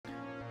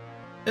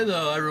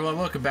Hello everyone,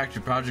 welcome back to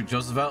Project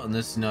Joseph, and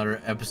this is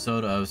another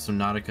episode of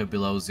Subnautica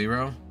Below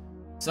Zero.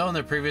 So in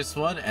the previous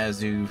one,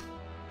 as you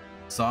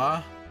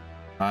saw,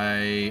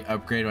 I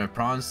upgraded my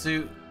prawn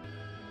suit,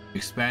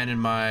 expanded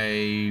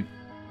my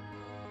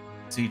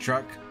sea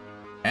truck,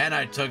 and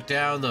I took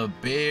down the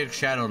big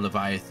shadow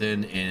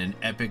leviathan in an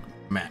epic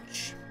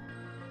match.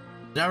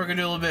 Now we're gonna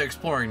do a little bit of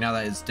exploring now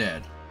that it's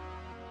dead.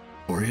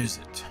 Or is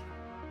it?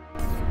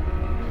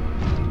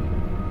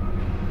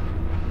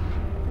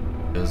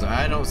 Because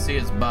I don't see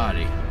its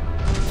body.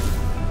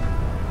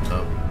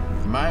 So,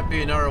 might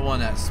be another one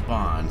that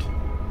spawned.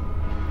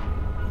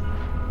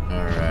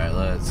 Alright,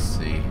 let's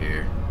see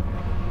here.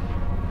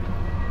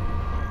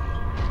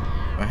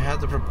 I had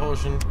the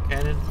propulsion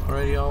cannon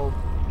already all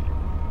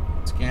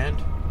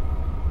scanned.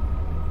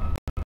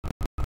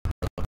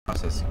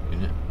 Processing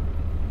unit.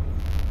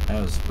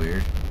 That was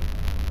weird.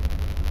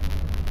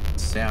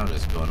 Sound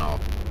is going all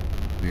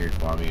weird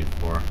for me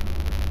for.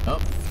 Oh,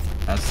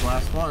 that's the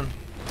last one.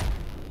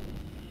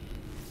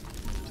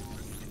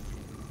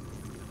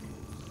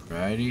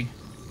 Righty.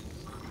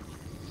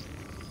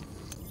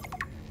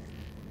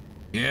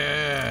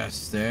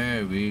 Yes,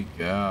 there we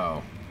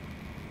go.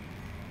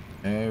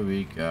 There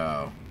we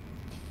go.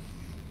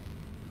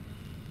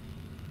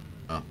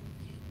 Oh,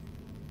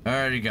 I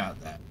already got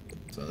that.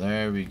 So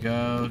there we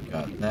go.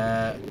 Got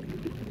that.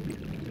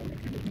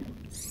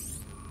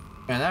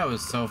 Man, that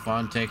was so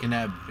fun taking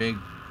that big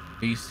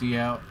beastie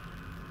out.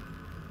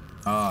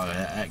 Oh,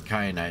 that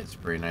kyanite's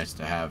pretty nice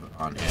to have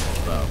on hand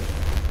as well.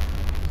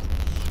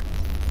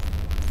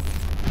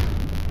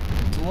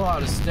 A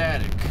lot of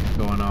static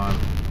going on.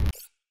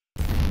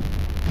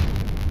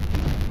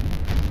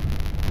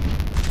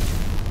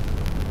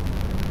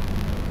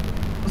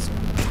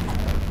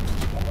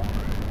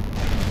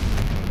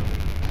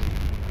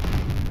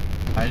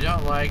 I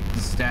don't like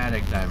the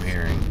static that I'm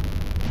hearing.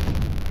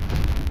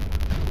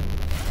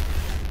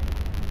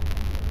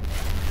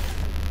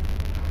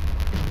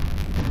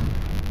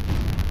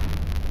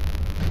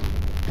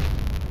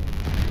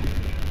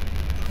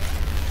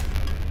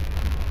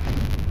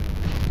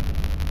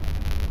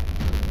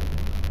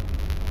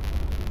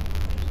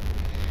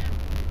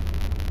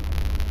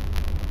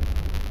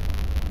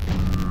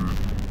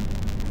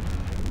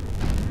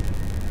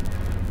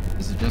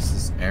 Just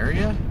this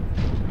area?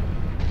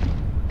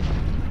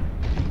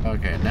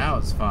 Okay, now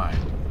it's fine.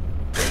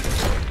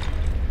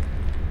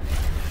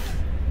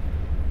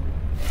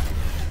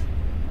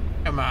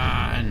 Come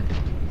on.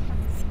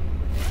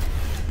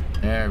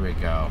 There we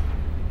go.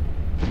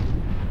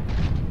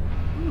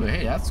 Ooh,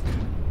 hey,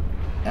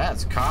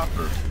 that's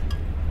copper.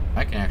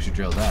 I can actually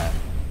drill that.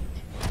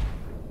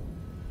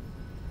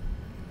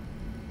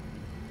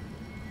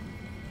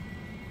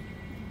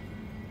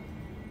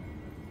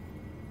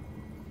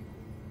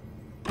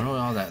 I don't know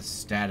what all that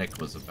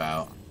static was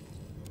about.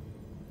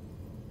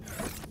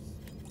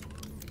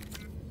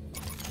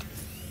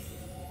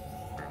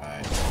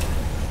 Right.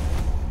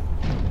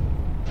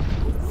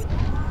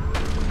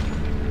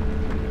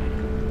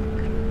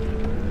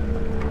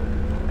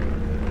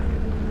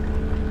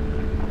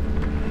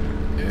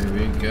 There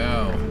we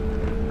go.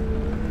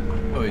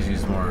 Always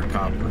use more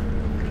copper.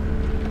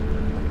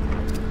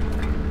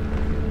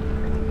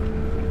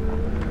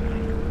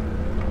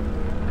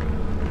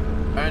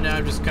 Right now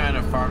I'm just kind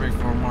of farming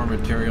for more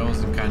materials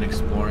and kind of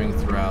exploring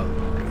throughout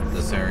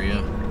this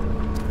area.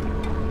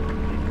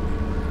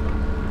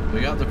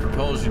 We got the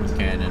propulsion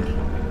cannon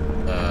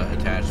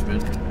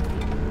attachment.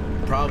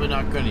 Probably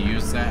not going to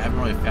use that. I haven't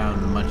really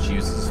found much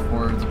uses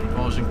for the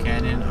propulsion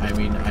cannon. I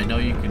mean, I know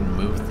you can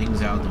move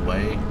things out of the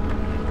way,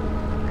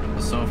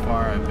 but so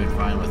far I've been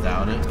fine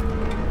without it.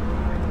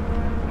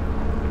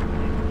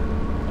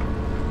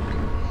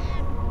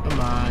 Come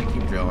on,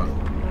 keep drilling.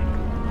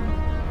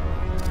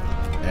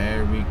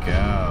 There we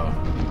go.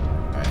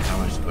 Alright, how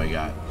much do I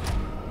got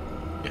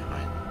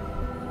behind?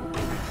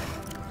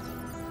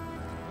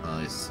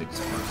 Only 6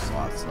 more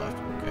slots left.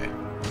 Okay.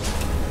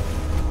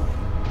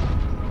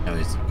 Now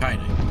it's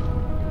kyanite.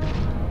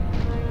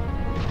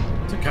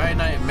 So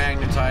kyanite and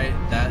magnetite,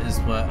 that is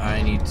what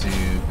I need to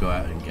go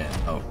out and get.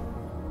 Oh.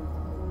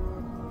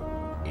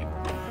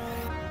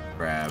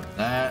 Grab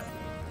that.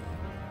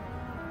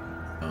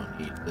 Don't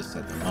need this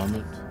at the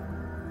moment.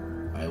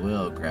 I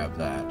will grab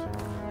that.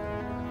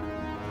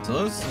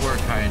 So this is where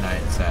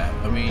kyanite's at.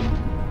 I mean,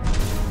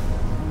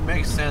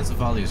 makes sense with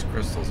all these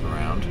crystals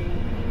around.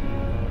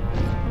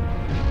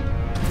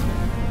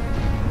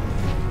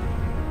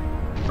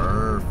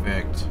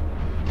 Perfect.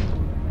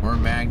 More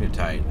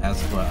magnetite.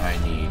 That's what I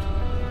need.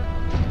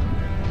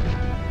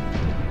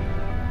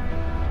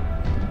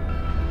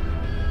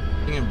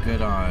 I think I'm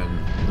good on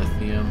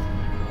lithium.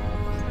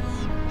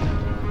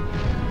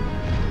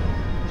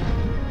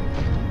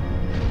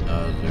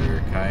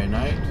 Another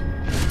kyanite.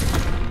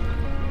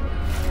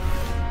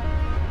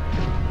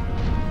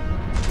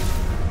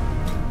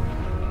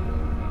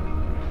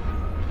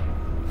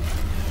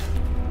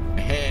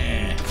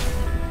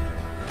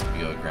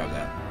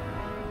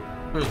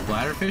 There's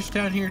bladderfish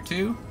down here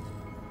too.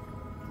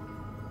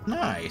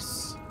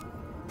 Nice.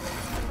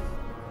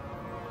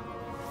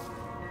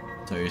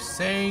 So you're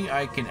saying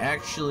I can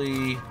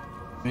actually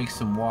make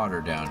some water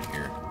down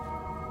here.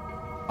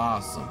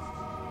 Awesome.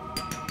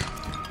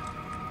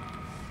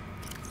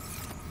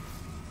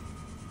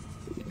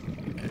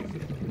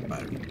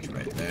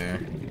 Right there.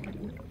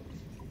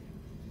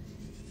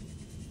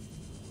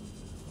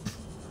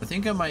 I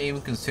think I might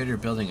even consider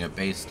building a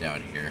base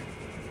down here.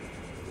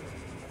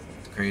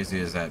 As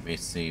crazy as that may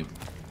seem.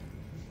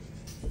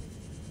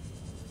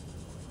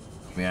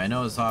 I mean, I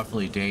know it's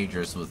awfully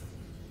dangerous with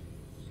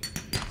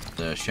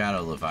the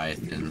shadow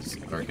leviathans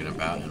lurking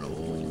about, and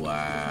oh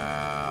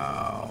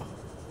wow.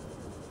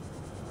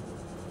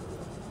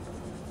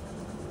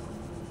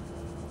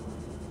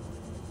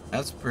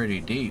 That's pretty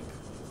deep.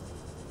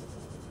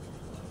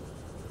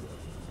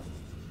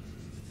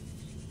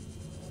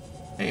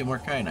 Hey, more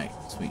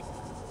kyanite. Sweet.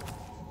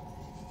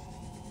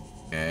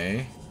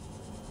 Okay.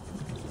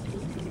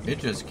 It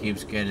just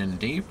keeps getting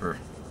deeper.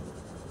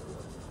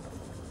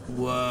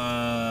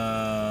 Whoa.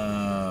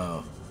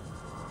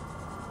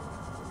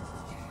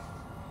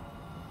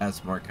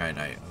 That's more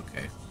kyanite.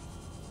 Okay.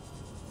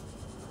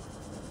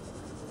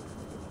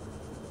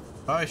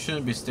 Probably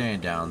shouldn't be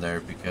staying down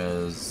there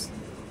because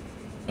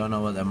don't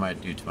know what that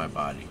might do to my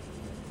body.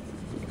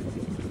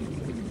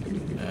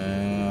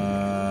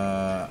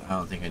 I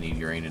don't think I need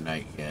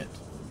uraninite yet.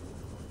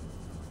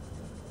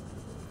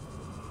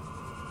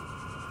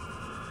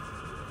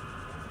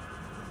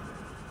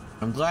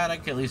 I'm glad I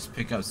can at least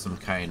pick up some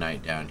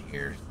kyanite down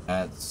here.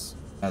 That's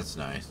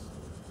nice.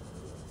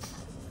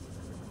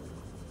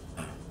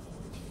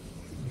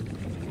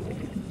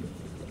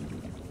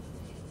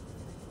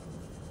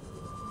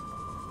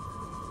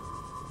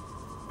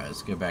 Alright,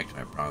 let's get back to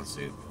my prawn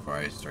suit before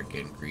I start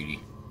getting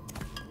greedy.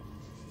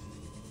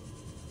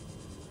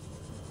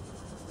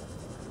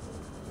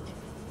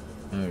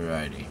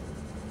 Alrighty.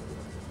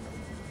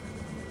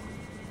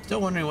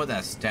 Still wondering what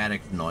that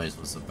static noise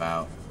was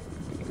about.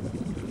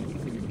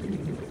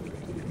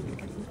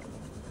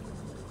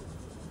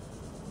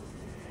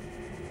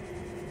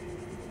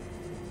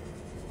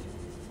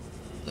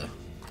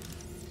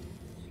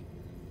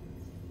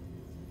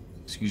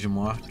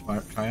 Excusez-moi,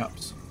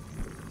 triops.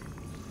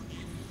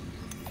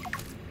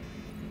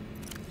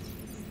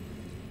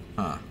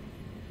 Huh.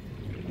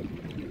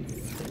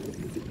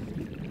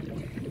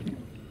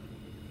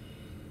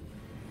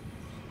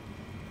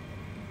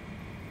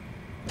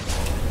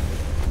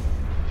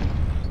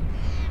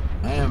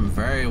 I am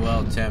very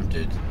well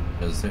tempted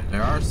because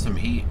there are some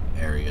heat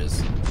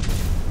areas.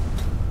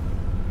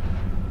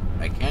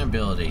 I can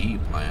build a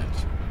heat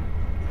plant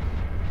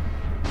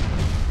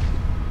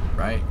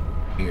right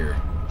here.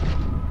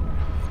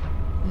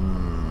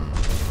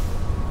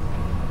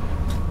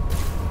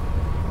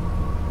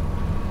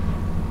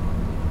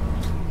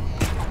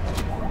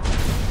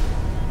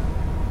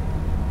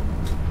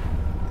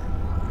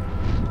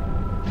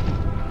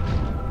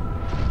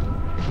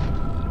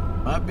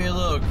 Might be a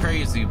little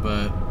crazy,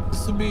 but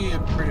this would be a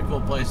pretty cool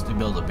place to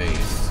build a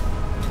base.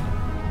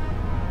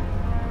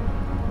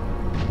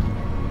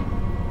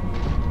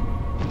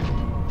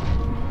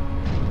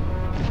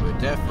 We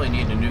definitely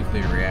need a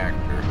nuclear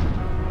reactor.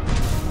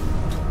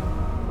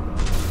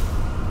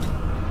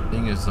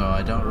 Thing is, though,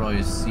 I don't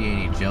really see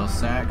any gel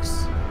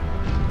sacks.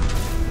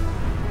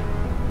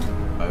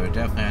 I would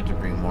definitely have to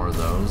bring more of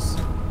those.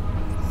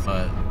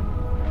 But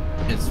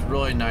it's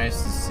really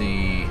nice to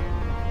see,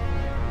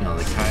 you know,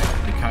 the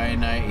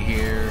kyanite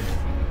here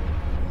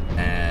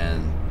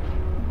and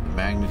the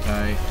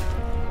magnetite.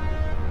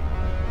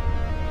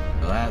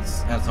 So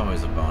that's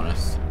always a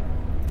bonus.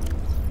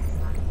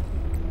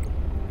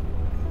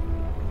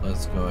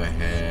 Let's go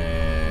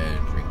ahead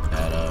and drink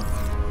that up.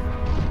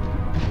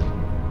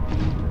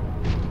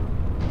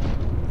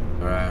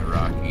 Alright,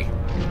 Rocky.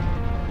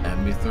 Let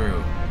me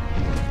through.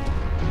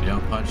 If you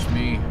don't punch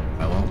me,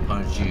 I won't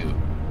punch you.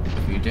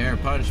 If you dare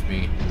punch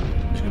me,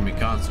 there's gonna be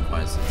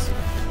consequences.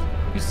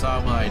 You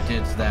saw what I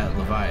did to that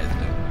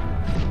Leviathan.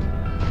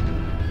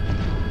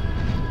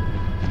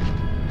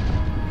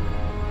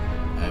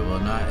 I will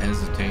not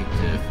hesitate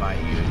to fight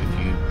you if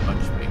you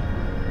punch me.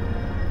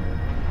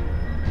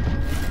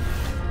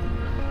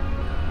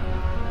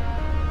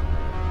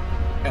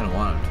 I kinda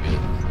want him to.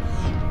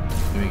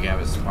 Then we can have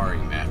a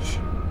sparring match.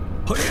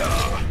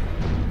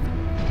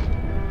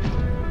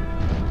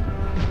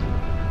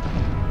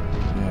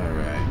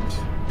 Alright.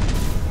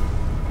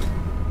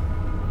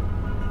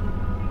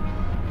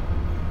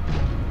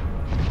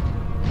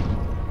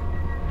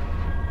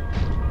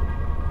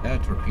 That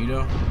a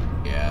torpedo?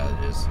 Yeah,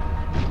 it is. I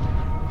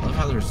love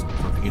how there's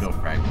torpedo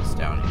fragments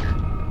down here.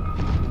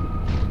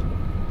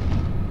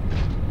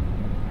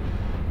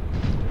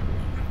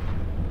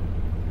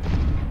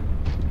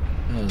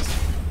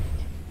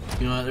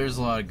 You know what, there's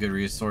a lot of good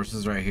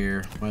resources right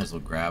here. Might as well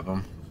grab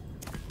them.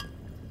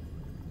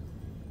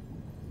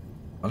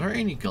 Are there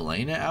any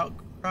galena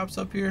outcrops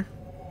up here?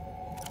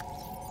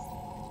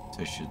 So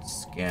I should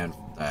scan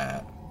for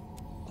that.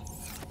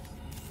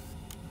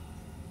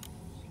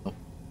 Oh.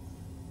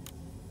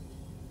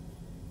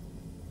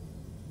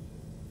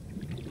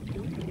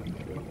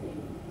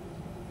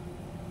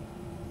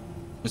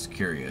 Just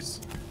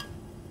curious.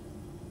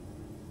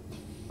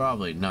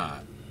 Probably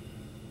not.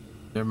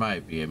 There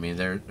might be. I mean,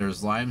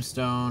 there's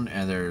limestone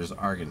and there's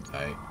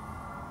argentite.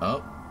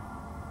 Oh,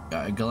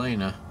 got a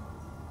galena.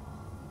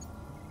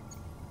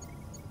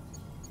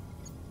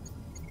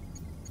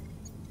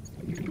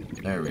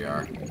 There we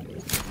are.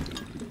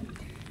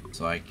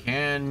 So I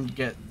can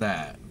get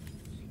that.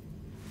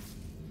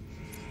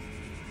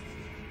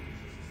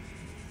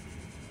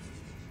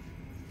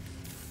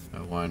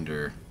 I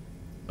wonder,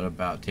 what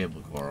about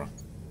table coral?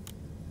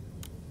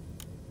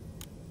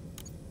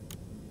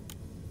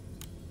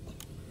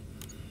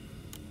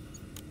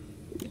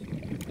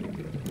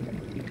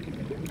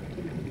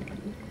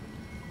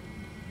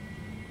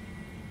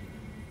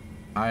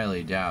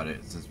 Highly doubt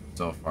it since we're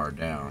so far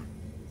down.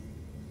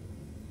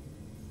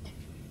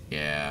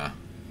 Yeah,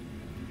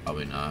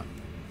 probably not.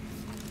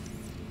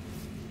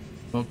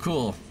 Well,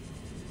 cool.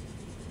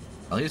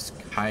 At least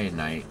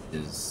kyanite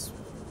is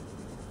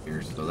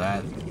here, so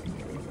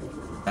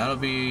that'll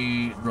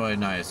be really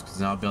nice because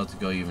then I'll be able to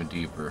go even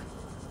deeper.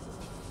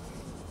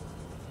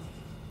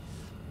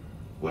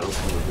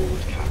 Welcome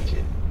aboard,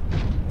 Captain.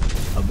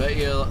 I'll bet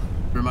you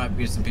there might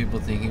be some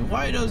people thinking,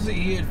 why doesn't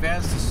he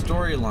advance the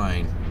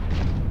storyline?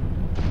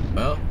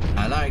 Well,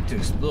 I like to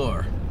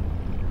explore.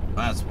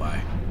 That's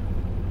why.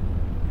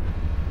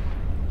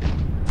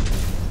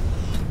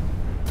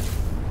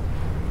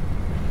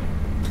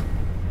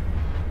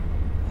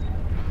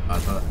 I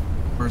thought,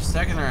 for a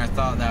second there, I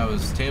thought that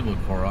was table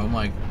coral. I'm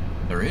like,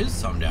 there is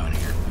some down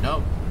here.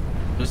 Nope,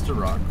 just a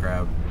rock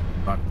crab,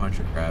 rock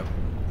puncher crab.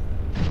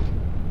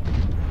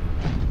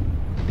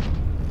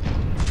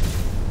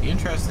 Be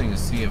interesting to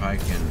see if I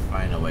can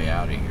find a way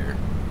out of here.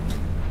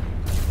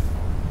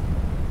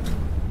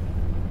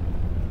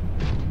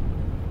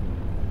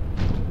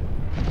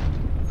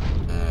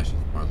 She's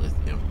more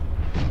lithium.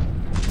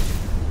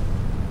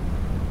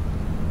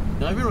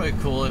 That'd be really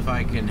cool if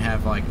I can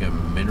have like a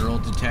mineral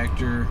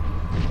detector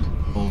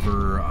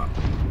over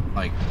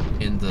like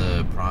in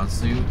the prawn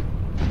suit.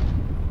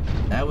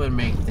 That would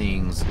make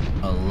things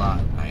a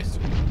lot nicer.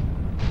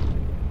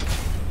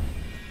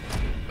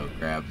 Go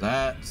grab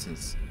that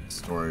since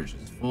storage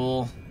is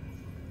full.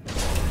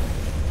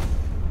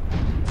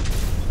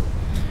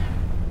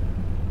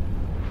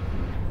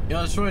 You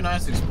know, it's really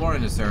nice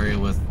exploring this area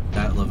with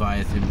that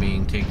Leviathan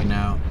being taken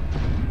out.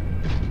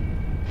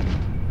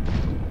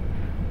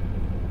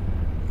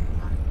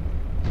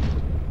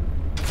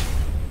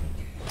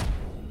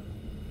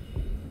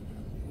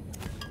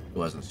 It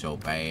wasn't so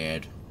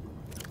bad.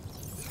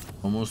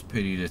 Almost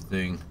pity the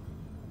thing.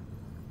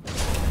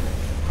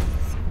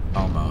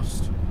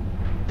 Almost.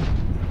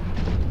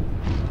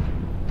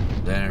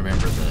 Then I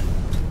remember the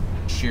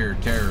sheer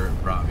terror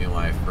it brought me when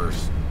I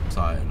first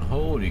saw it. And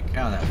holy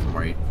cow, that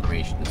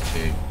formation is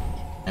big.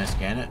 Can I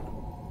scan it?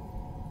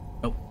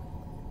 Nope.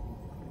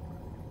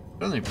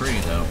 Certainly pretty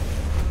though.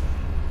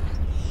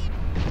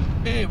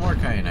 Hey, more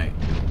kyanite.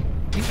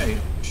 I think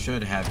I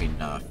should have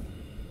enough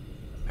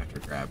after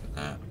grabbing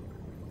that.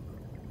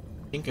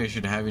 I think I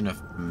should have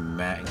enough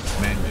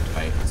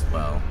magnetite as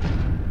well.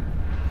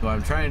 So what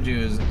I'm trying to do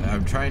is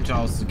I'm trying to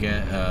also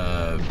get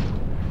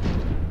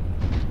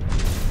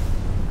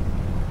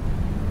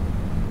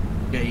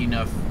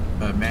enough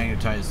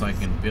magnetite so I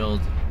can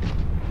build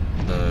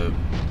the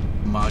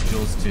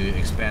modules to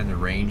expand the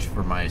range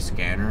for my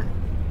scanner,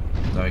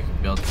 so I can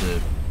build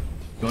to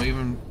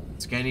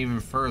scan even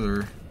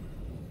further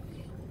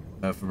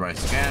for my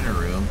scanner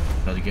room,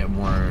 so to get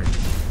more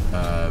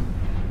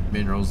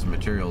minerals and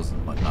materials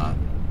and whatnot.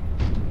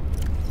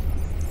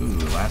 Ooh,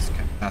 last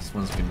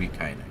one's gonna be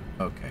kyanite.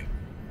 Okay.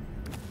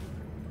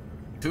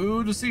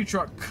 To the sea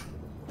truck.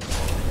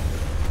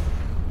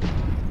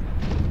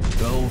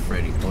 Go,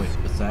 Freddy. Oh, wait,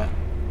 what's that?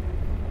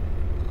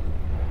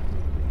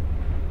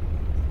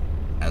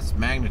 That's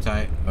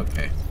magnetite.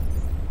 Okay.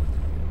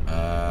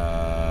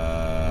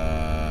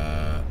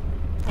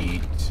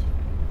 Eat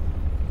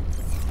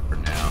for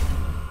now.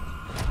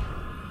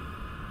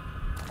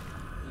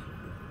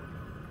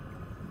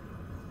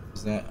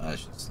 Is that?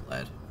 It's just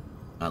lead.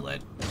 Not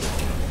lead.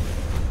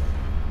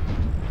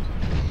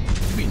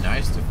 It'd be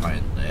nice to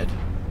find lead.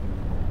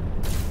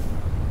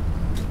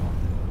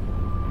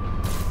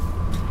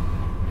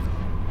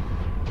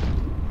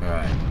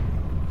 Alright.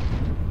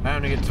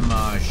 Time to get to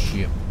my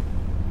ship.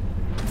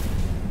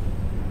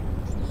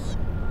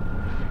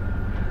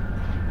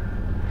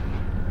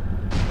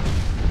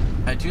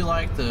 I do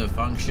like the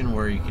function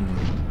where you can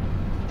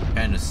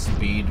kind of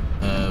speed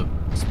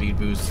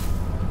boost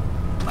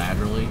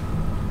laterally.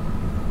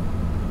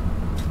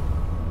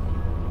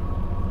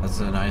 That's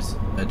a nice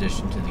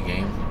addition to the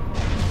game.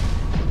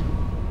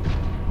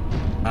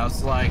 I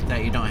also like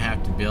that you don't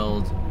have to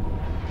build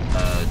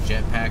a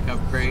jetpack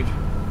upgrade.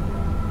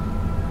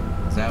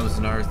 That was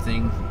another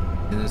thing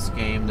in this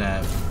game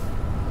that,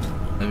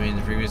 I mean,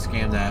 the previous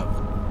game that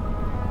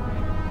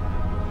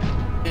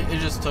it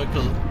just took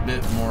a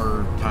bit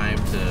more time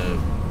to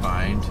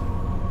find.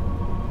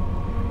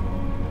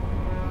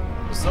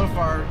 So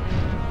far,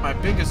 my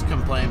biggest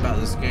complaint about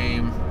this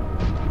game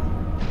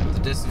is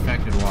the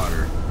disinfected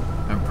water.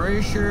 I'm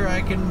pretty sure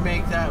I can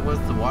make that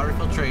with the water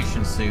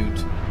filtration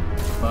suit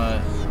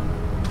but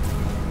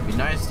it'd be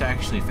nice to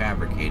actually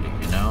fabricate it,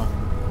 you know?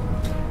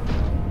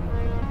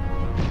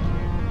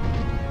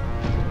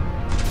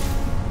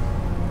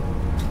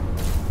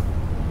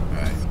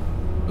 Alright.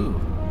 Ooh.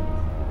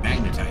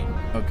 Magnetite.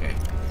 Okay.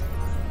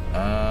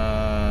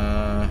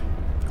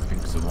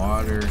 Drink some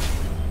water.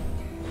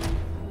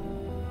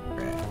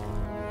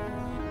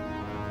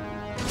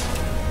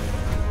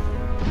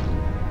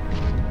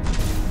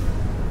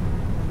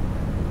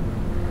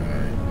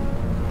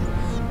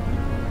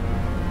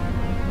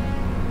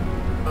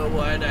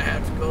 Why'd I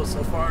have to go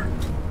so far?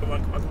 Come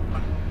on, come on, come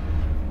on.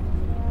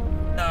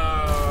 No.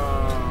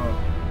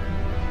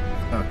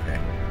 Okay.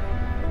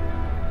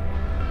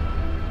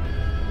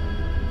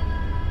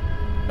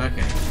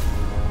 Okay.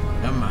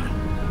 Come on.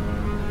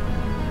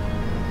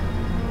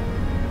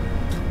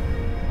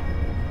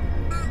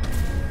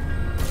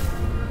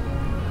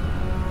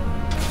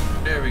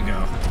 There we go.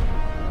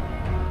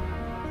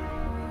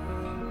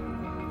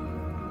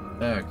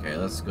 Okay,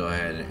 let's go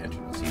ahead and enter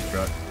the sea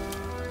truck.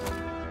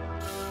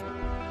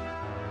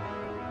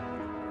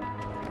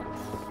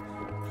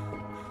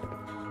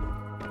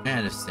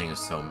 Man, this thing is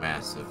so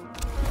massive.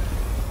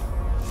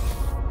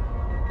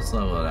 Let's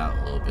level it out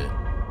a little bit.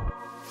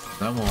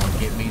 That won't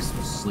get me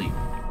some sleep.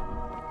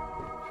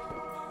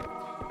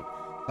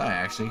 I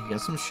actually can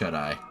get some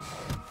shut-eye.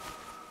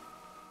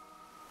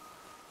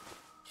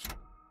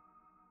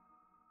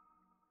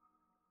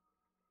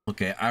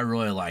 Okay, I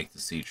really like the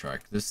sea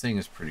truck. This thing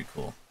is pretty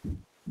cool.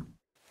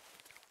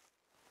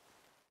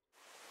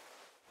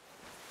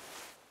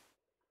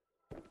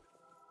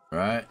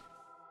 Right?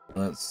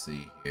 Let's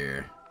see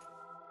here.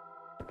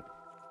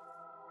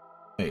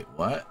 Wait,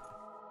 what?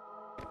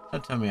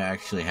 Don't tell me I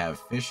actually have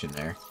fish in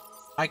there.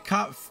 I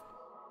caught...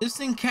 This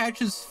thing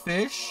catches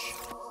fish?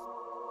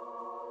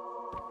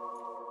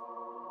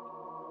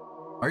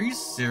 Are you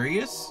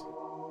serious?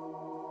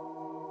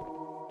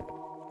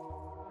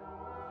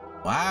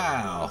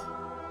 Wow.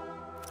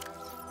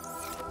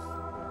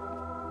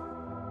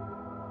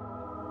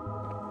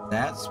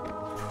 That's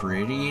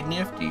pretty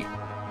nifty.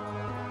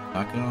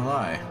 Not gonna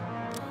lie.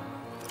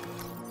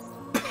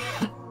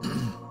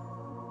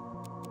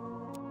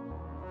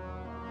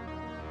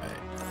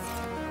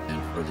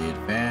 For the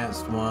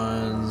advanced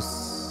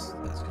ones,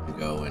 that's gonna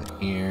go in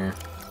here.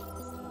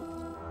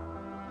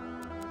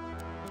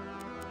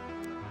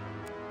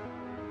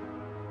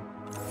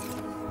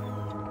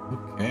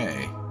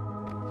 Okay.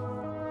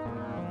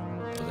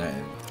 So that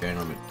is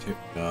general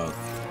material,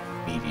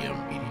 medium.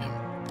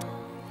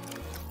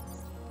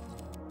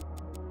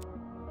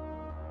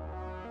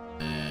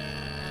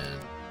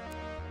 And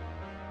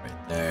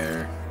right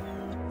there.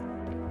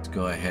 Let's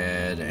go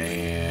ahead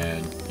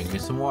and give me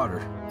some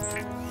water.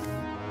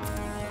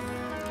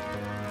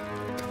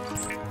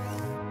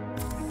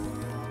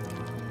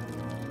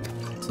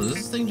 So does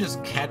this thing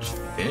just catch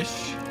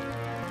fish?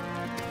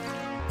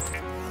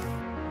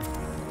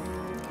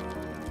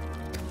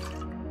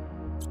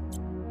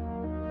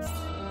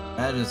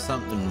 That is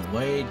something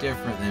way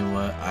different than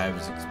what I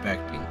was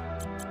expecting.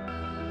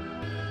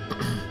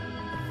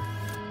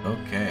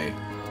 Okay.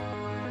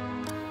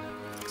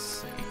 Let's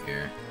see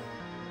here.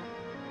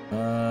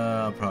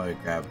 I'll probably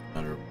grab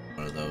another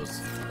one of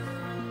those.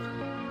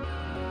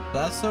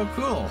 That's so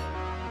cool.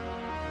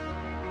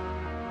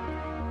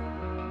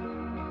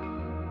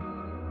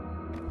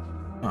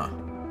 Huh.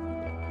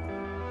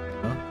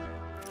 Well,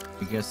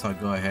 I guess I'll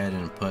go ahead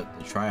and put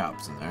the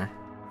triops in there.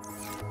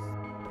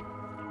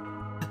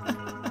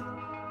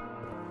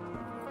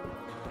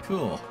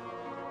 Cool.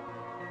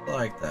 I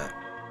like that.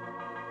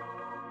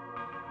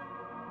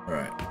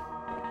 Alright.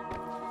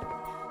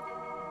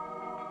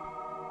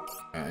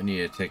 I need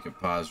to take a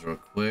pause real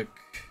quick.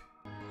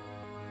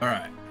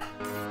 Alright.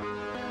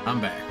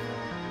 I'm back.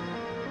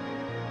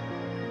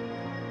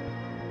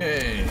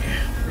 Hey,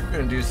 we're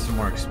gonna do some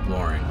more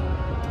exploring.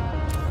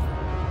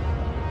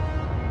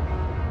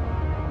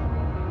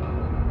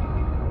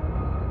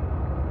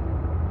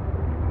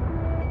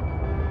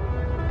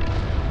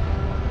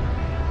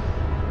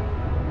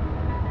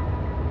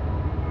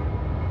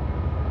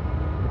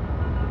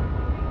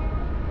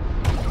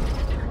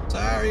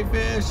 Sorry,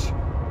 fish.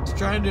 Just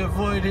trying to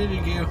avoid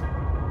hitting you.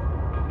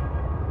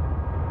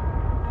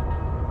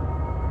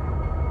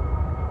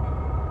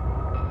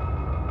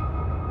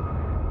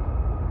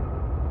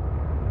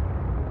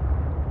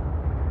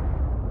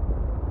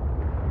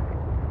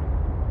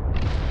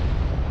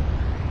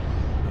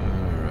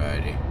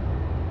 Alrighty.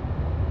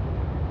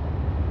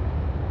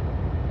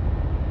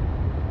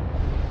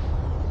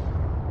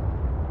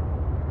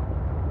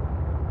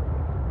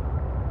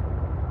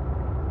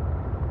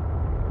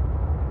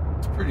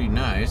 It's pretty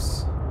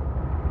nice.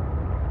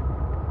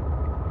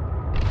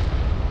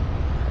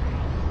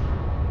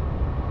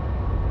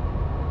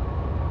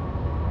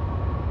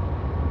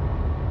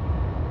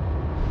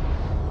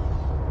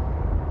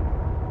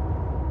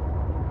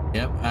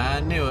 Yep,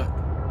 I knew it.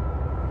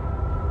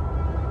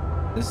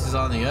 This is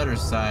on the other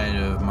side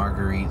of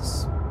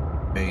Marguerite's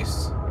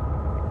base.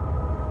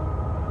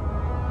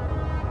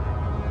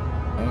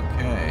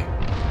 Okay.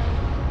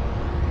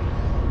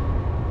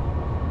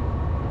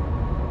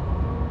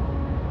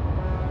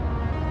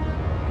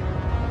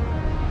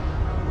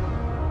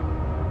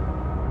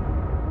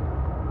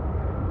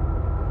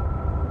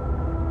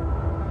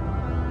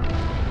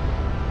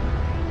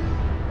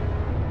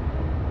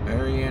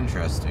 Very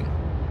interesting.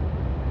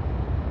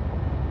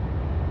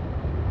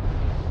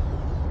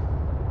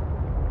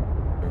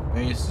 Their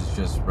base is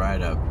just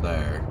right up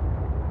there.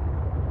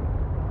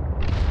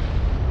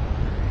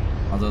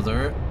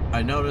 Although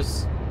I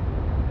noticed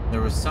there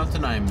was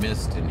something I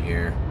missed in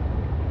here.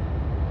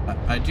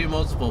 I do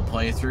multiple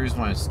playthroughs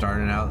when I'm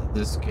starting out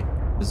this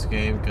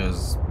game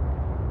because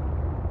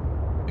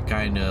I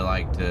kind of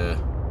like to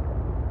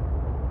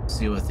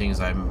see what things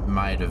I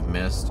might have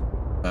missed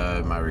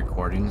in my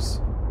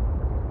recordings.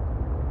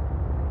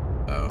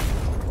 So,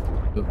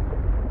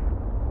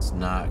 let's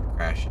not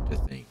crash into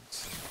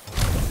things.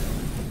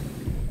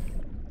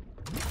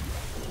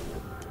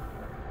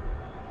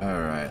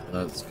 Alright,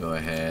 let's go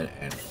ahead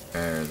and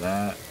repair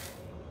that.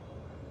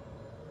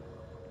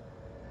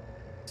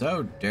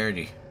 So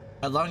dirty.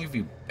 How long have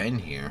you been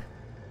here?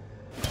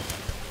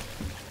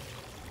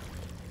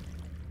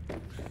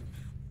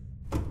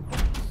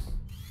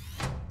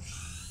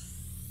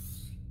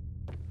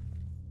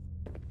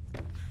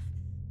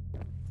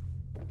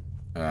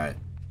 Alright.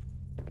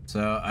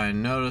 So I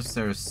noticed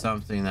there was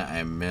something that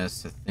I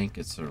missed. I think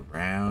it's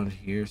around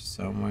here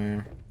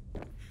somewhere.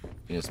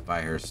 Just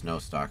by her snow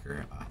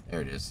stalker. Ah, there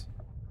it is.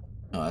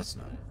 No, that's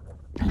not it.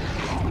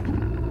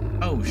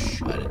 Oh,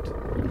 shut it.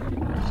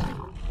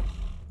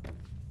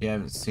 You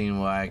haven't seen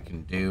what I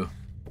can do.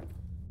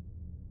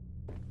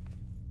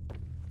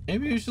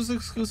 Maybe it's just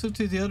exclusive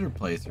to the other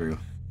playthrough.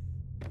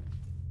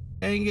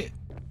 Dang it.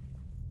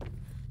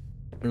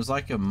 There's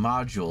like a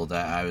module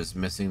that I was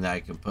missing that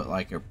I can put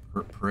like a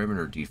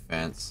perimeter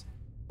defense.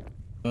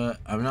 But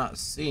I'm not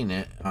seeing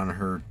it on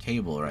her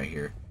table right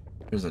here.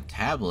 There's a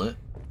tablet.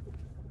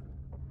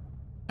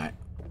 It would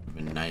have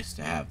been nice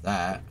to have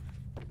that.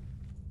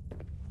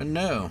 But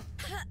no.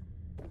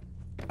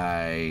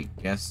 I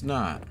guess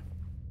not.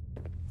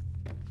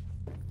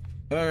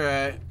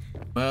 Alright,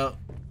 well,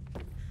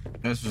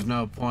 guess there's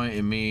no point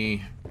in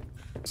me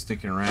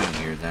sticking around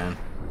here then.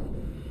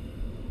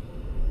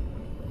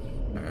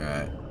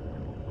 Alright.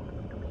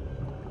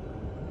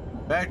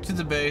 Back to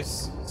the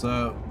base.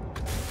 So,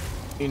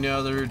 you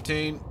know the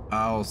routine.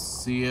 I'll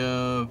see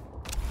ya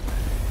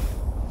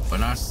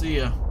when I see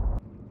ya.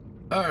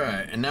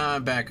 Alright, and now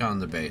I'm back on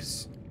the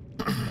base.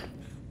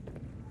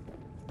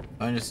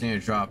 I just need to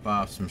drop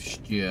off some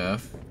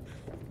stuff.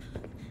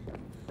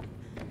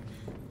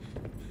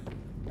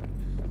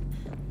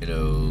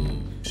 Hello,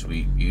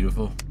 sweet,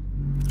 beautiful.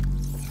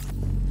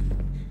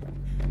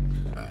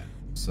 Alright,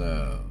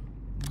 so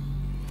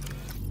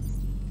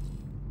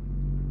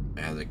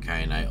I have the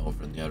kyanite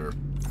over in the other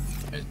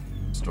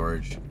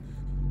storage.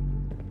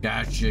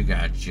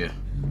 Gotcha.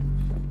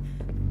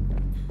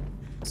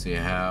 See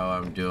how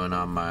I'm doing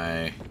on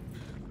my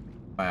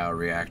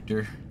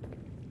bioreactor.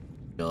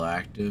 Still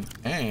active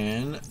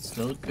and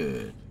still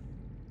good.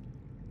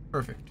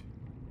 Perfect.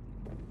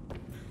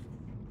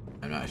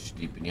 I'm not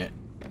sleeping yet.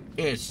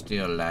 It's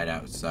still light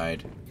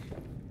outside.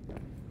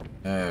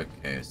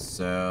 Okay,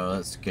 so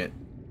let's get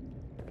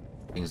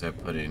things I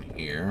put in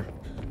here.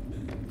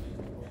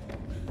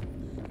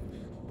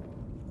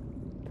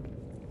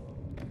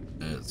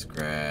 Let's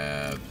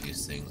grab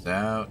these things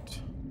out.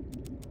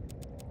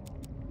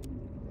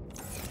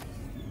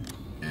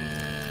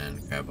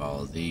 And grab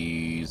all of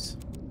these.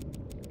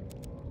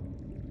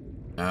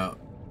 Now,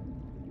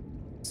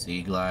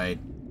 Sea Glide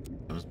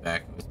comes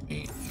back with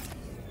me.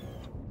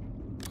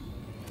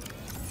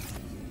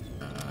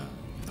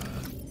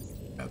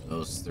 Grab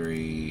those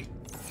three.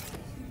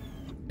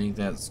 I think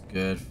that's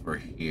good for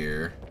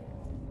here.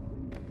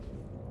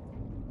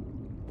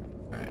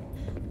 Alright.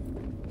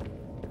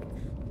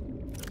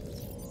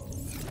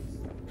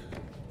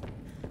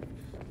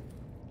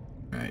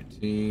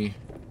 Alrighty.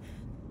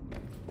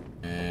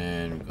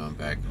 And we're going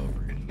back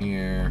over in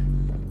here.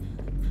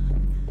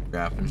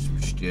 Dropping some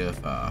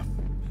stuff off.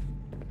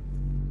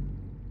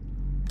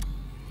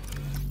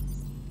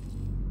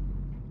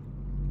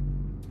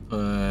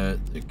 Put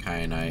the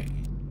kyanite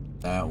in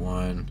that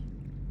one.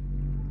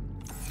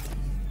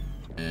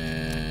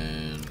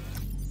 And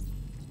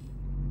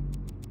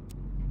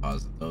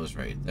deposit those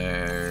right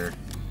there.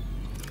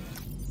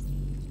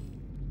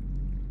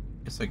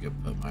 Guess I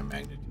could put my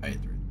magnetite right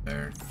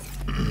there.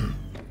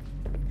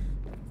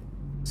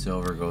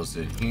 Silver goes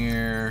in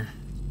here.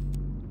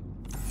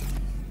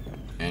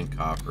 And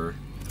copper.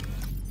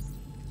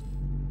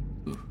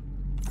 Ooh,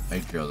 I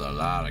drilled a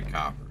lot of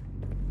copper.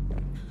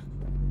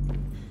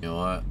 You know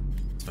what?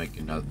 Let's make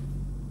another.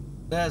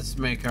 Let's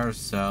make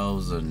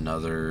ourselves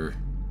another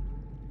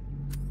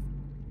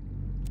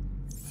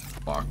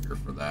blocker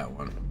for that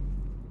one.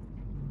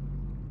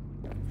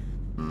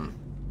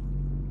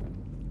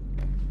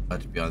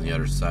 Have to be on the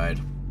other side.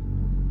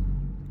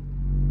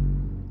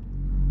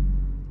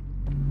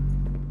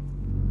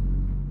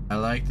 I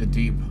like the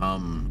deep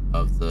hum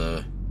of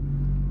the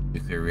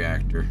nuclear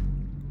reactor.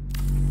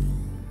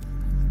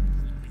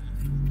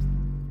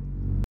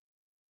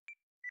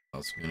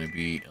 Also going to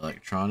be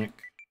electronic.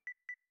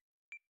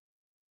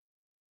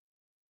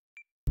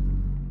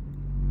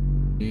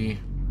 We're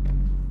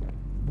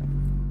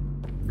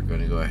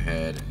going to go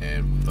ahead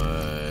and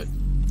put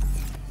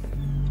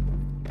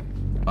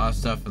lot of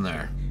stuff in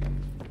there.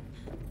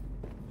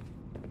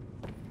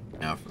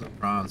 Now for the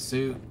prawn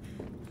suit.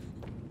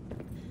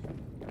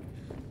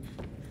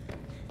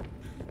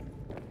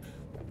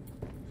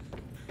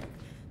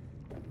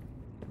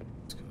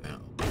 Let's go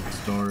down to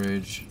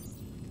storage.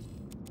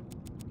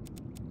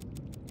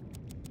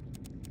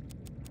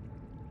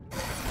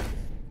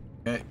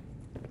 Okay.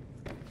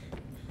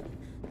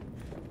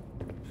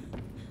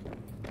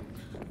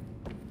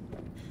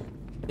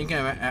 I think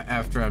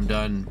after I'm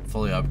done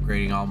fully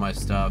upgrading all my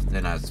stuff,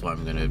 then that's what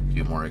I'm gonna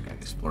do more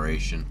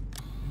exploration.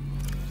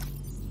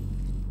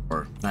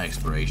 Or not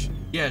exploration.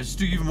 Yeah, just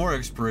do even more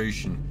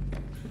exploration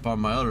upon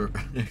my other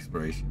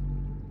exploration.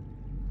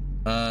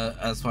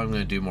 That's why I'm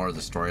gonna do more of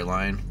the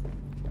storyline.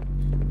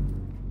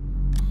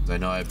 Cause I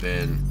know I've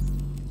been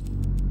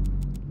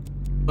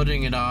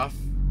putting it off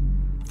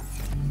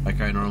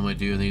like I normally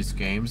do in these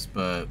games,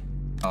 but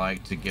I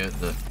like to get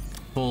the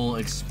full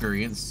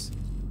experience.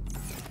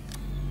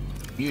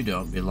 You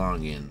don't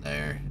belong in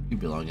there. You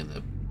belong in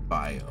the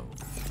bio.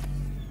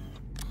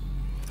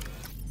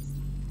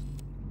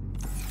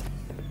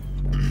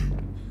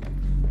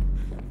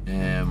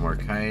 And more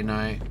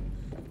kyanite.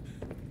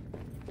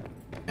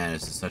 Man,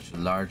 this is such a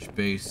large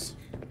base.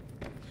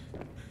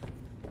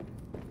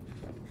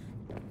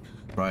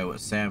 Probably what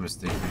Sam is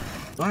thinking.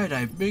 Why did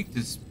I make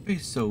this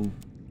base so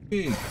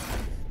big?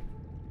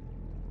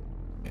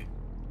 Okay.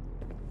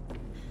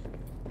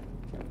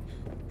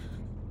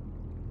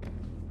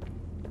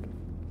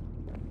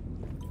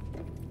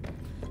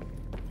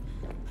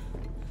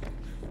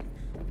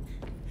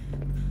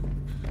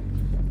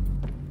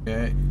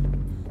 Okay.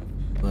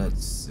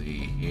 Let's see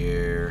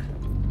here.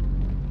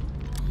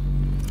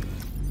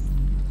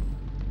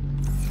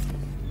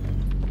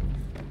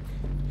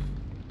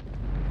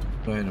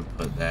 Go ahead and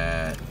put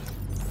that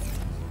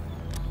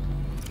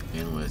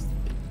in with.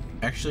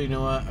 Actually, you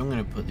know what? I'm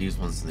gonna put these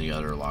ones in the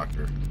other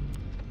locker.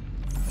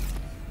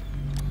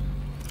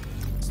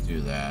 Let's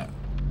do that.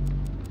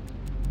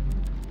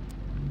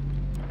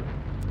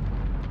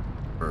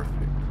 Perfect.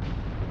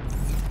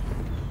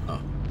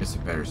 Oh, guess I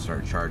better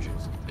start charging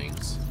some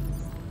things.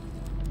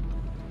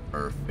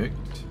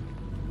 Perfect.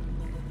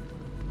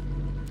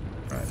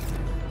 Right.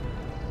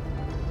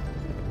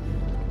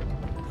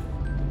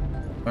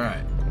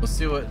 Alright, let's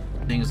see what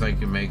things I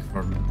can make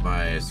from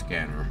my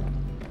scanner.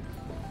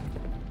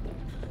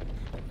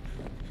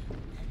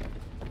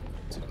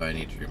 Let's see if I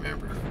need to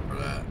remember for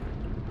that.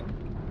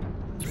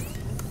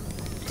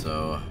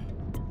 So,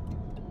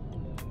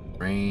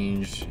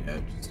 range, yeah,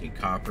 just need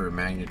copper,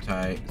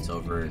 magnetite,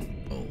 silver,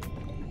 and gold.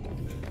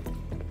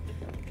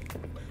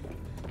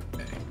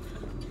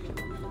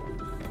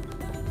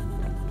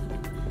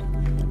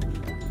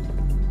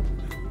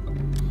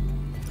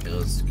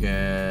 Let's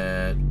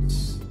get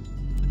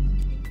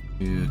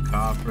 2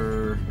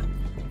 copper,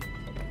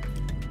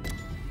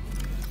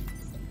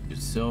 2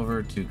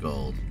 silver, 2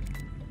 gold.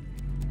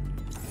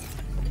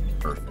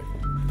 Perfect.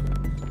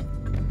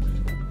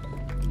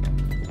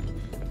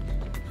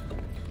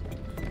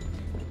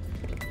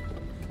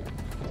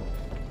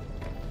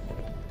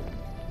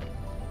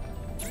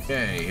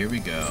 Okay, here we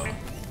go.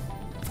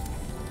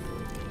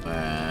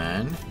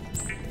 1,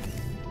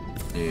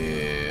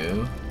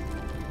 2,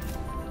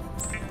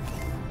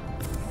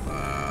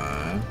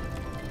 1,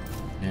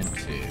 and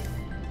 2.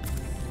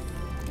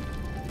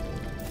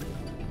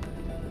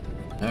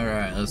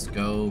 Alright, let's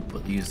go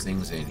put these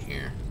things in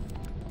here.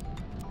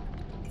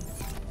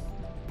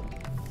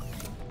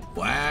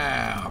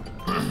 Wow!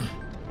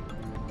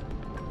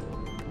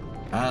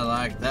 I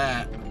like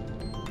that.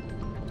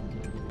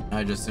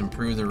 I just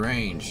improved the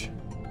range.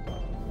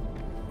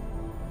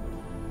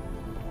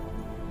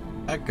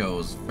 That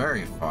goes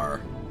very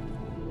far.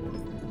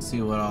 Let's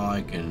see what all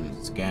I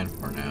can scan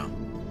for now.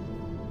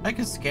 I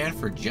can scan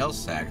for gel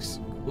sacks.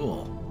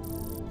 Cool.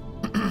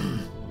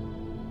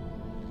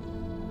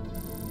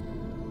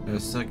 I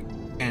still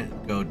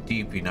can't go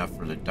deep enough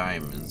for the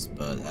diamonds,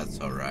 but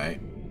that's alright.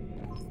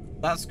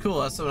 That's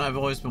cool. That's something I've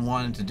always been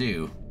wanting to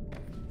do.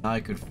 Now I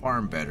could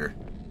farm better.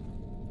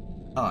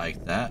 I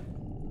like that.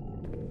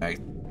 In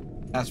fact,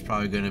 that's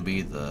probably going to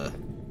be the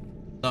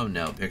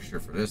thumbnail picture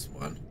for this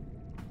one.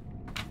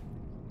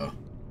 Oh.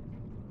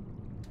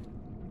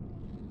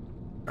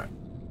 Alright.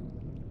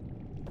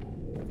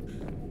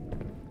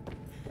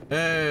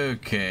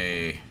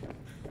 Okay.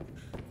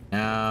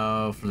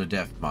 Now for the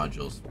depth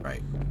modules.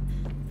 Right.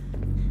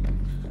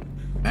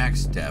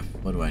 Max depth.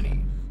 What do I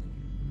need?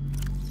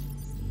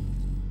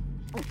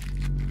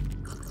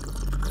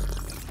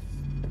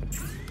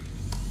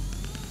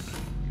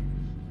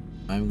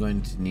 I'm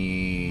going to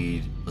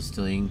need a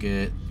steel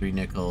ingot, 3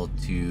 nickel,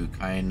 2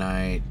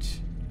 kyanite,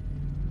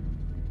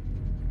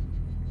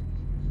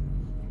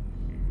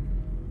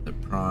 the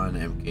prawn,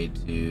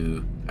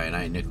 MK2,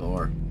 kyanite, nickel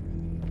ore.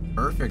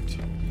 Perfect.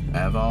 I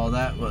have all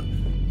that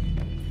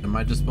at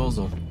my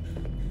disposal.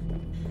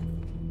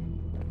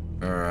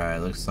 Alright,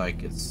 looks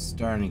like it's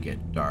starting to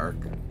get dark.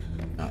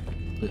 Not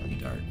completely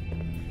dark.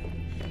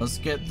 Let's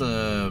get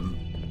the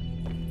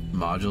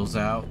modules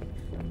out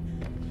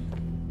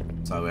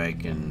so I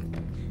can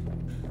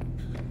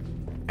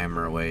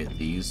hammer away at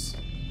these.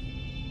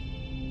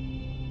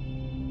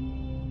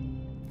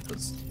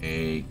 Let's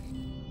take...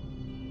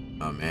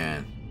 Oh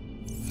man.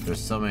 There's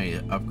so many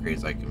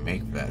upgrades I can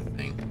make for that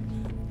thing.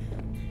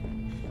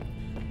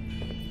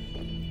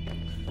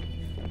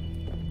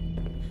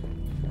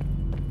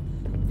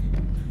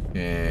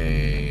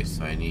 Okay,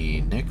 so I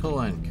need nickel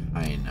and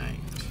kyanite.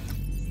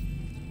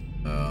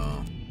 So,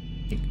 I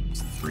think it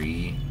was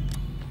 3.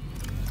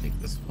 I think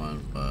this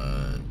one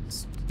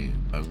was 2.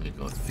 I'm gonna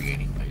go with 3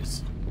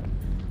 anyways.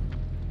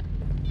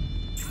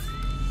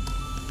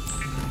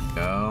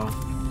 Go.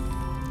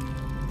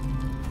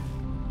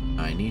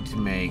 I need to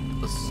make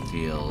the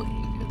steel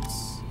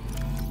ingots.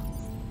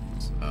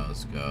 So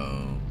let's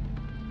go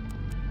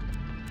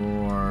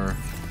 4.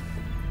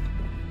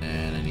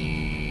 And I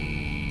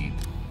need...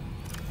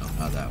 Oh,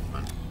 not that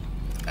one.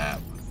 That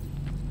one.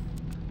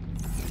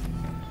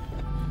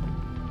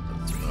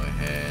 Let's go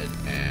ahead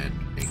and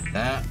make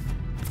that.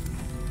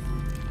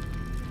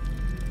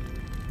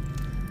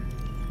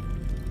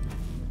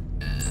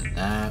 And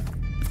that.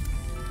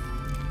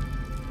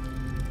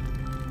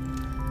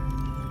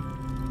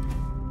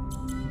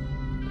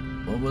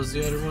 What was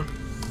the other one?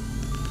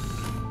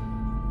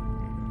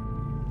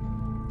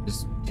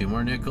 Just 2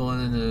 more nickel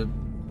and then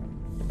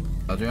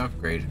the other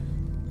upgrade.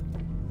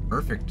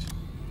 Perfect.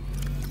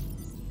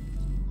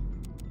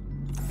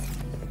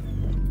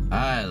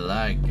 I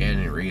like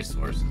getting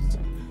resources.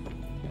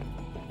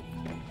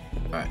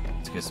 Alright,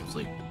 let's get some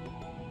sleep.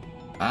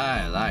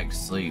 I like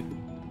sleep.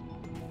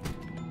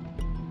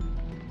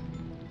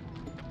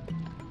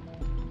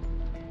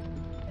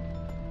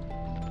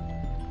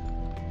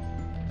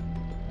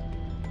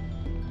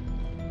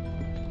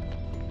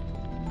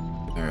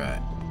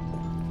 Alright.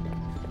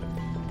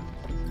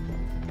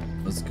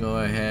 Let's go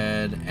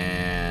ahead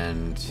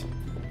and...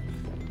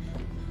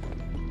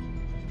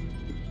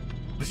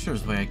 I'm not sure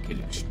there's a way I could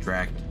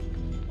extract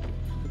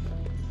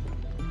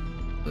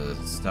the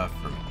stuff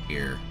from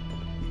here.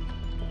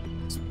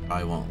 This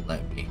probably won't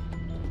let me.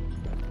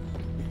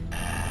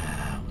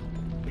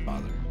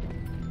 Bother.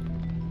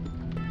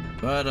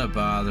 But a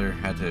bother.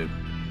 Had to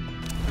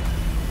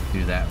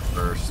do that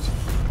first.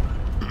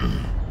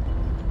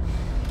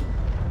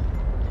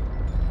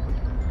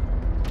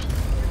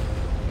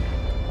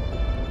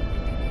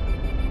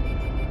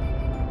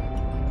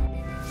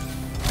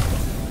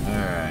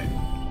 Alright.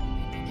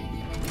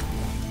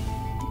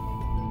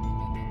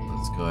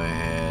 Let's go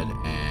ahead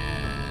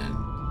and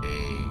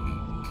take...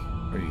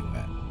 Where are you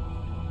at?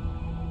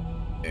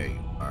 There you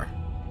are.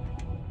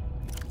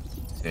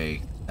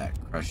 Take that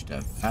crushed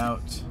stuff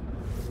out.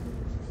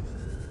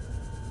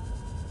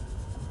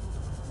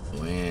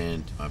 Go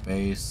into my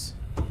base.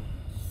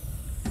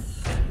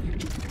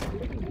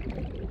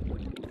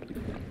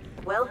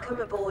 Welcome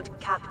aboard,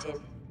 Captain.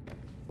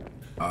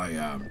 I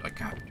am the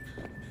captain.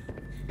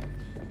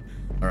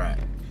 Alright.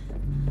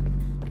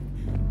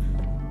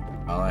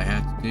 All I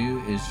have to do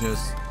is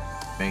just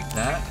make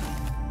that.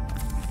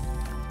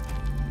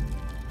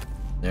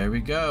 There we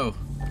go.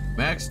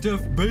 Max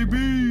stuff,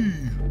 baby!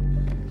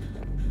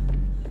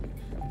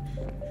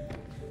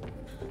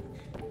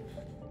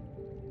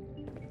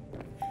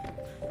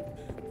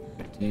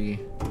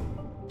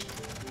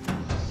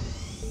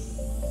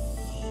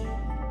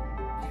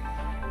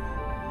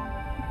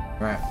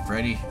 Alright,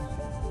 ready?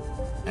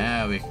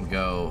 Now we can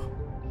go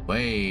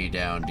way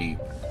down deep.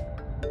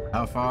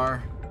 How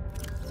far?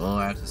 We'll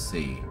have to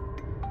see.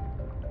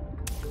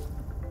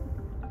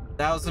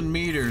 1,000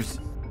 meters.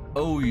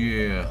 Oh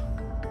yeah.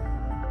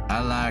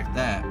 I like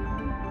that.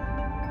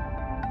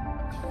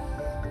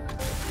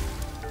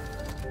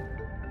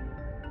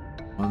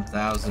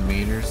 $1,000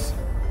 meters.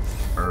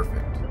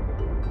 Perfect.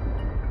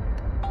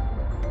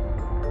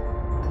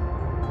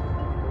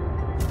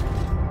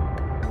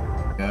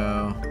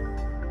 Go.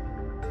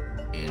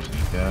 In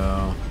we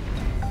go.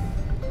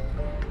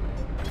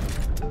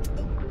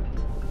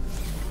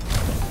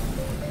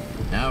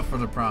 Now for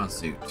the prawn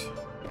suit.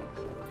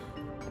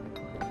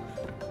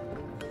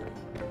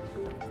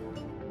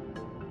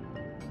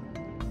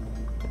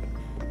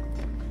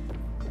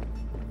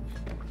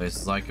 This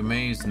is like a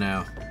maze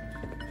now.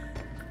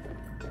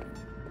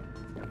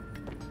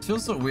 It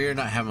feels so weird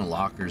not having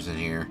lockers in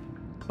here.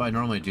 But I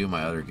normally do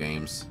my other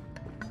games.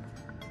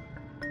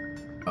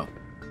 Oh.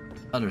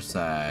 Other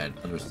side.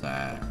 Other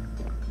side.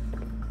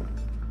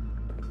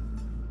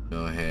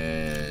 Go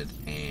ahead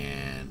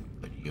and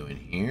put you in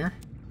here.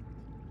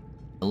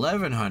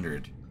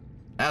 1,100.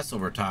 That's what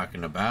we're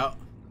talking about.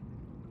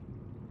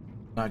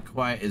 Not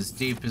quite as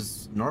deep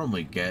as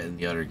normally get in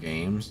the other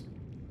games.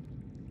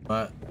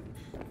 But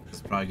it's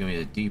probably gonna be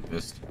the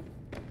deepest.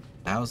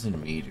 1,000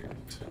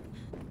 meters.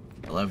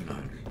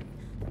 1,100.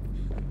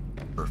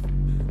 Perfect.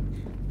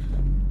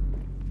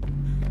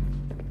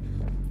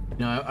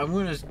 Now I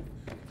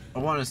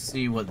want to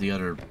see what the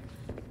other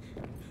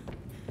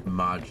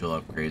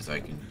module upgrades I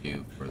can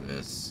do for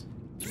this.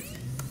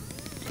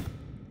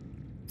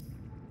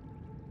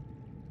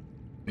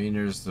 I mean,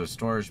 there's the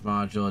storage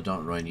module. I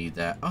don't really need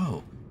that.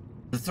 Oh,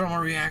 the thermal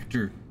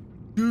reactor.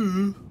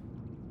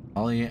 Okay,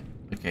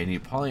 I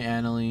need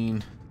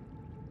polyaniline.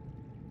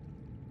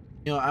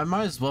 You know, I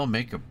might as well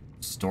make a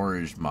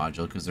storage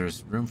module because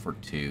there's room for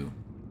 2.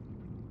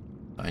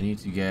 I need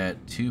to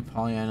get 2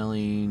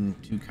 polyaniline,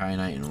 2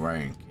 kyanite, and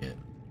wiring kit.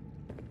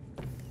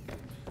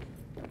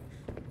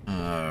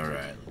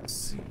 Alright, let's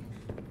see.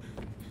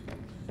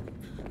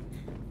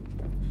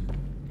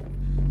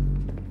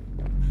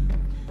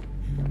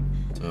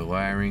 So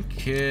wiring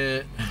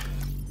kit,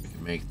 we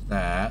can make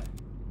that.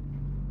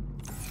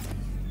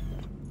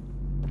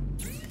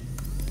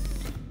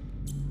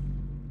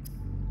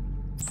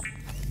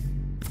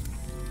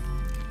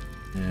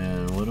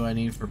 And what do I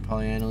need for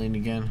polyaniline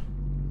again?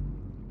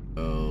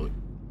 Oh,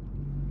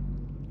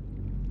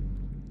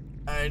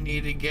 I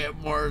need to get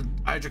more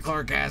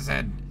hydrochloric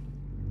acid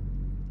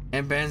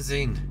and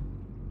benzene.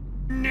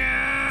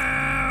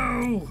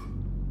 No!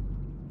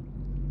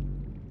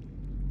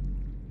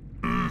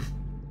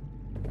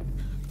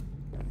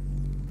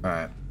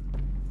 Alright.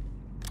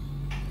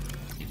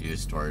 You do a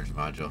storage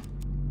module.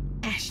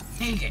 Gosh,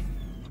 dang it.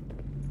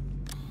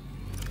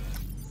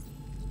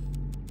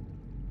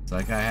 It's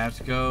like I have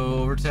to go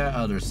over to that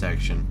other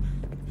section.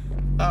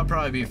 That'll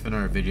probably be for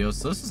another video.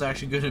 So this is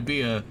actually going to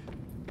be a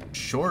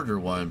shorter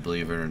one,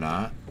 believe it or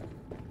not.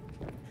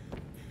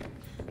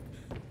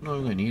 I don't know what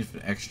I'm going to need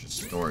for extra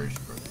storage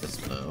for this,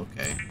 but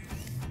okay.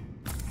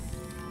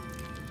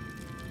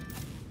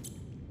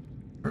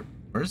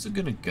 Where's it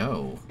going to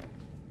go?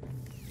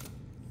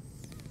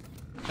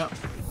 No,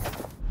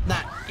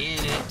 not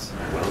in it.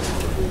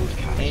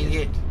 Dang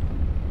it.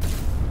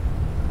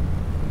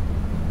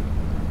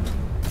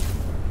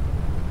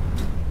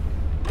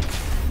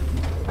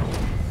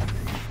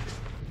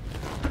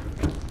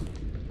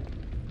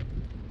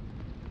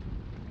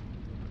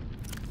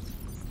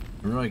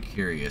 I'm really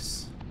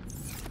curious.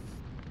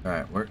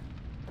 Alright, where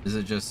is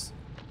it? Just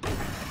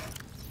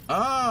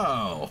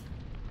oh,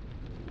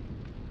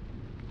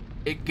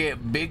 it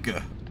get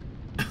bigger.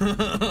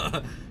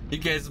 It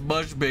gets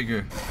much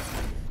bigger.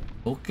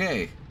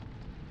 Okay,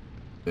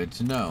 good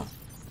to know.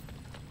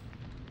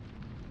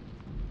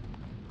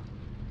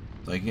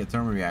 So I get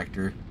thermal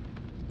reactor.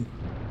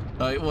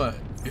 Like what?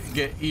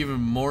 Get even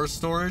more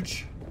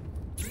storage?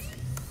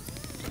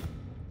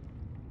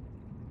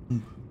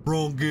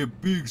 Wrong,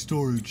 get big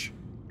storage.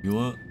 You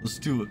want? Let's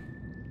do it.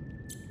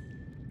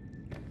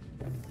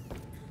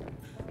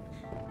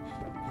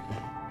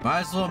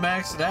 Might as well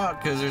max it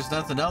out because there's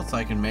nothing else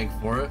I can make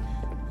for it.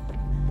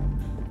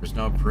 There's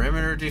no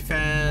perimeter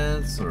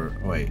defense or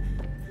wait.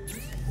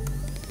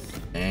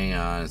 Hang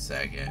on a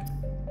second.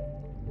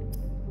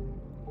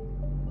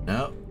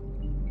 Nope.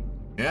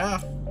 Yeah.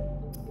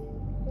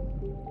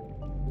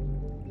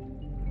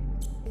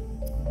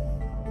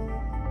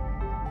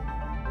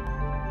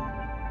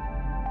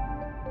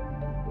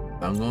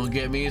 I'm gonna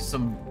get me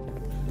some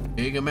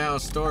big amount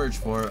of storage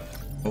for it.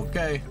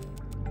 Okay.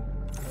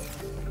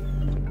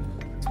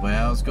 That's the way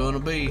how it's gonna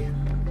be.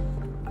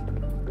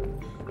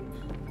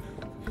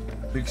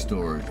 Big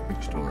storage,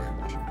 big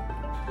storage.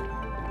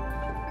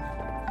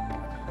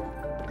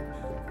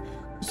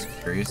 Just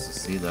curious to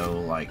see though,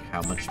 like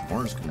how much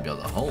more it's gonna be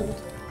able to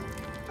hold.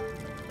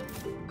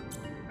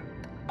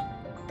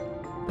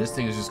 This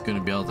thing is just gonna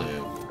be able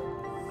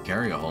to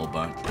carry a whole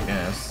bunch, I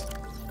guess.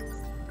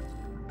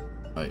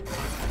 Wait,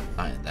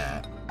 not in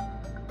that.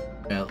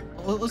 Yeah,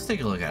 let's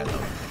take a look at it though,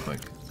 real quick.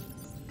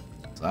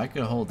 So I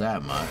could hold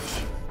that much.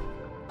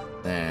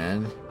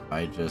 Then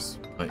I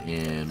just put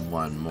in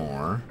one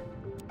more.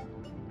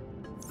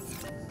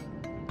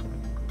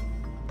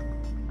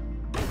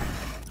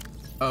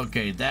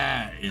 Okay,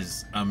 that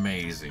is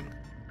amazing.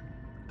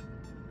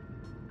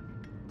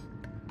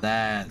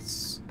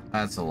 That's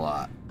a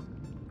lot.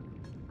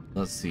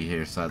 Let's see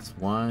here. So that's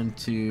 1,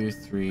 2,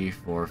 3,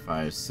 4,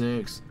 5,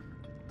 6.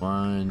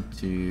 1,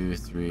 2,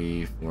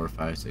 3, 4,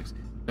 5, 6.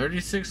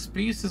 36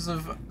 pieces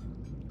of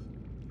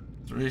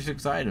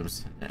 36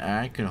 items.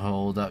 I can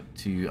hold up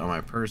to on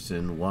my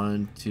person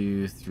 1,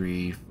 2,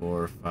 3,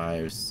 4,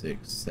 5,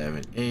 6,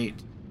 7,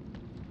 8.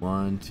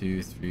 1,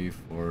 2, 3,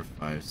 4,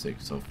 5,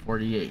 6. So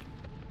 48.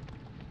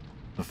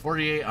 So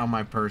 48 on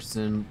my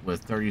person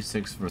with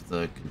 36 for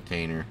the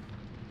container.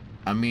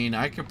 I mean,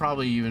 I could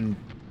probably even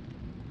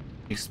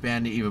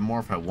expand it even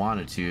more if I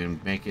wanted to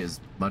and make it as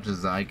much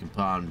as I can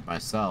put on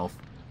myself.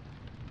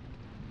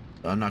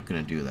 I'm not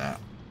gonna do that.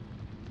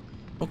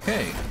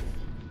 Okay.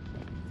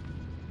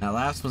 Now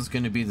last one's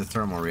gonna be the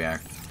thermal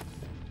reactor.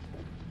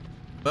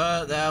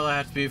 But that'll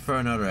have to be for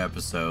another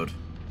episode.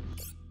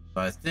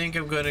 So I think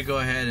I'm gonna go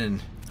ahead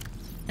and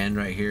end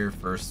right here.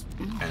 First,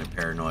 kind of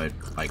paranoid,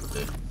 like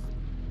to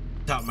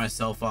top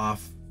myself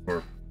off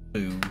for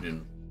food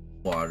and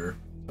water.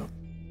 So.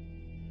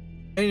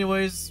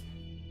 Anyways,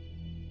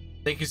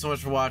 thank you so much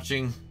for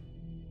watching.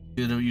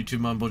 Do the YouTube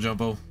mumbo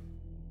jumbo.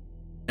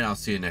 And I'll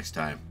see you next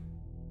time.